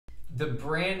The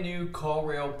brand new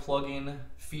Callrail plugin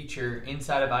feature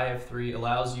inside of IF3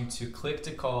 allows you to click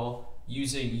to call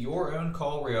using your own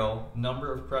Callrail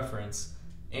number of preference,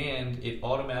 and it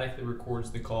automatically records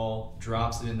the call,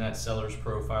 drops it in that seller's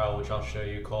profile, which I'll show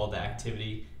you, called the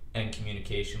activity and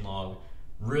communication log.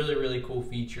 Really, really cool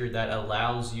feature that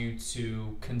allows you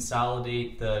to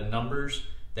consolidate the numbers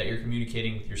that you're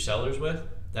communicating with your sellers with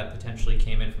that potentially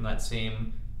came in from that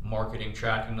same marketing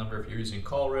tracking number if you're using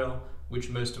Callrail, which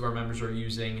most of our members are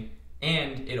using.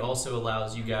 And it also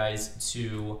allows you guys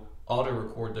to auto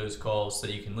record those calls so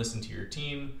that you can listen to your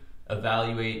team,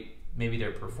 evaluate maybe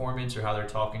their performance or how they're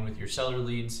talking with your seller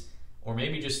leads, or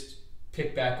maybe just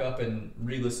pick back up and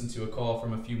re-listen to a call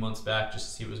from a few months back just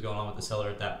to see what was going on with the seller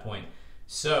at that point.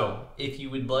 So if you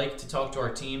would like to talk to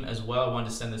our team as well, I wanted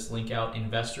to send this link out,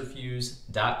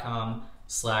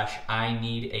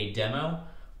 investorfuse.com/I-need-a-demo.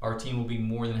 Our team will be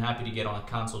more than happy to get on a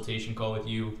consultation call with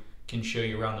you, can show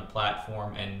you around the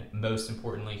platform, and most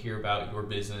importantly, hear about your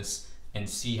business and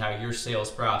see how your sales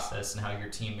process and how your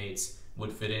teammates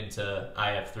would fit into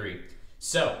IF3.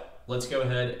 So let's go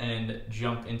ahead and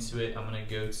jump into it. I'm gonna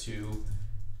go to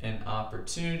an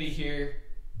opportunity here.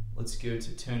 Let's go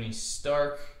to Tony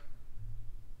Stark,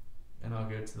 and I'll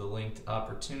go to the linked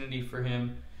opportunity for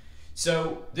him.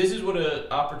 So this is what an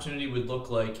opportunity would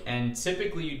look like, and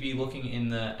typically you'd be looking in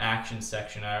the action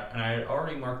section, and I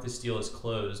already marked this deal as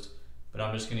closed, but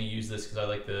I'm just going to use this because I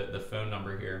like the phone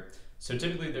number here. So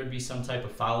typically there'd be some type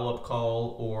of follow-up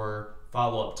call or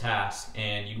follow-up task,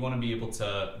 and you'd want to be able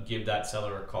to give that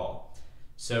seller a call.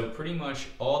 So pretty much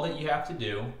all that you have to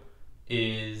do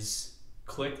is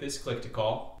click this click to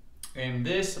call, and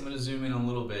this, I'm going to zoom in a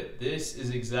little bit, this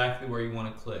is exactly where you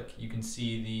want to click. You can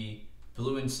see the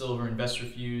blue and silver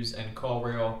InvestorFuse and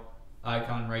Callrail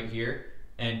icon right here,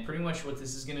 and pretty much what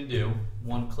this is going to do,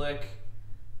 one click,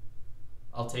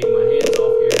 I'll take my hands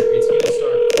off here, it's going to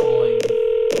start calling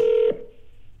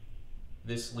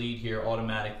this lead here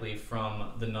automatically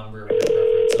from the number of your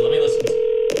preference. So let me listen to,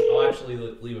 I'll actually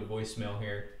leave a voicemail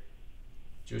here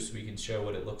just so we can show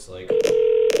what it looks like.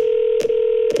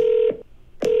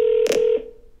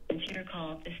 Your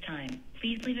call at this time.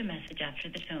 Please leave a message after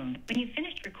the tone. When you've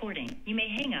finished recording, you may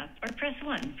hang up or press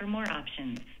 1 for more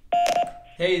options.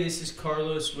 Hey, this is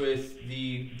Carlos with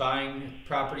the Buying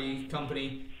Property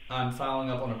Company. I'm following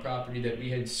up on a property that we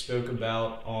had spoke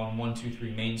about on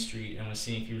 123 Main Street and was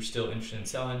seeing if you were still interested in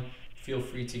selling. Feel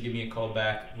free to give me a call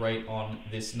back right on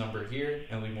this number here,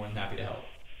 and we'll be more than happy to help.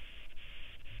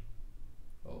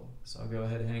 Oh, so I'll go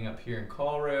ahead and hang up here in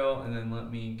Callrail, and then let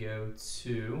me go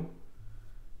to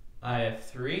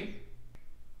IF3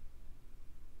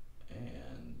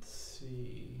 and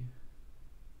see.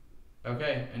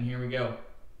 Okay, and here we go.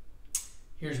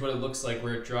 Here's what it looks like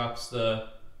where it drops the,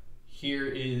 here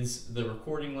is the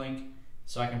recording link,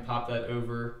 so I can pop that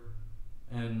over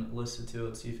and listen to it.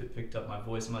 Let's see if it picked up my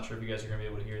voice. I'm not sure if you guys are going to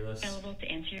be able to hear this. Available to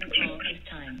answer your call at this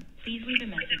time. Please leave a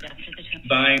message after the tone.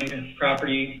 Buying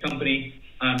Property Company.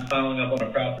 I'm following up on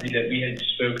a property that we had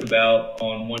spoke about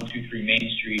on 123 Main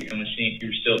Street and was seeing if you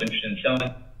were still interested in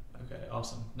selling. Okay,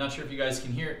 awesome. Not sure if you guys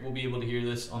can hear it. We'll be able to hear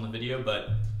this on the video,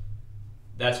 but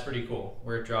that's pretty cool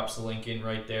where it drops the link in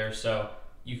right there. So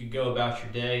you could go about your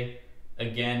day.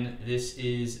 Again, this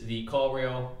is the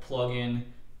Callrail plugin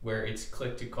where it's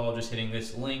click to call, just hitting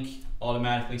this link,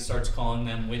 automatically starts calling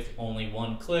them with only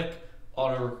one click,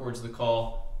 auto records the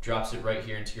call, drops it right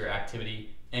here into your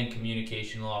activity and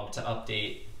communication log to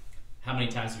update how many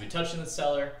times have you touched on the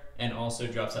seller, and also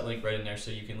drops that link right in there so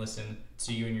you can listen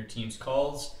to you and your team's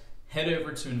calls. Head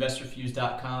over to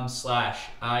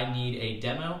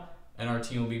investorfuse.com/I-need-a-demo, and our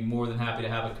team will be more than happy to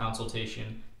have a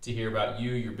consultation to hear about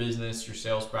you, your business, your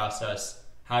sales process,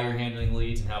 how you're handling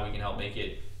leads, and how we can help make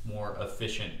it more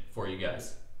efficient for you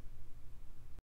guys.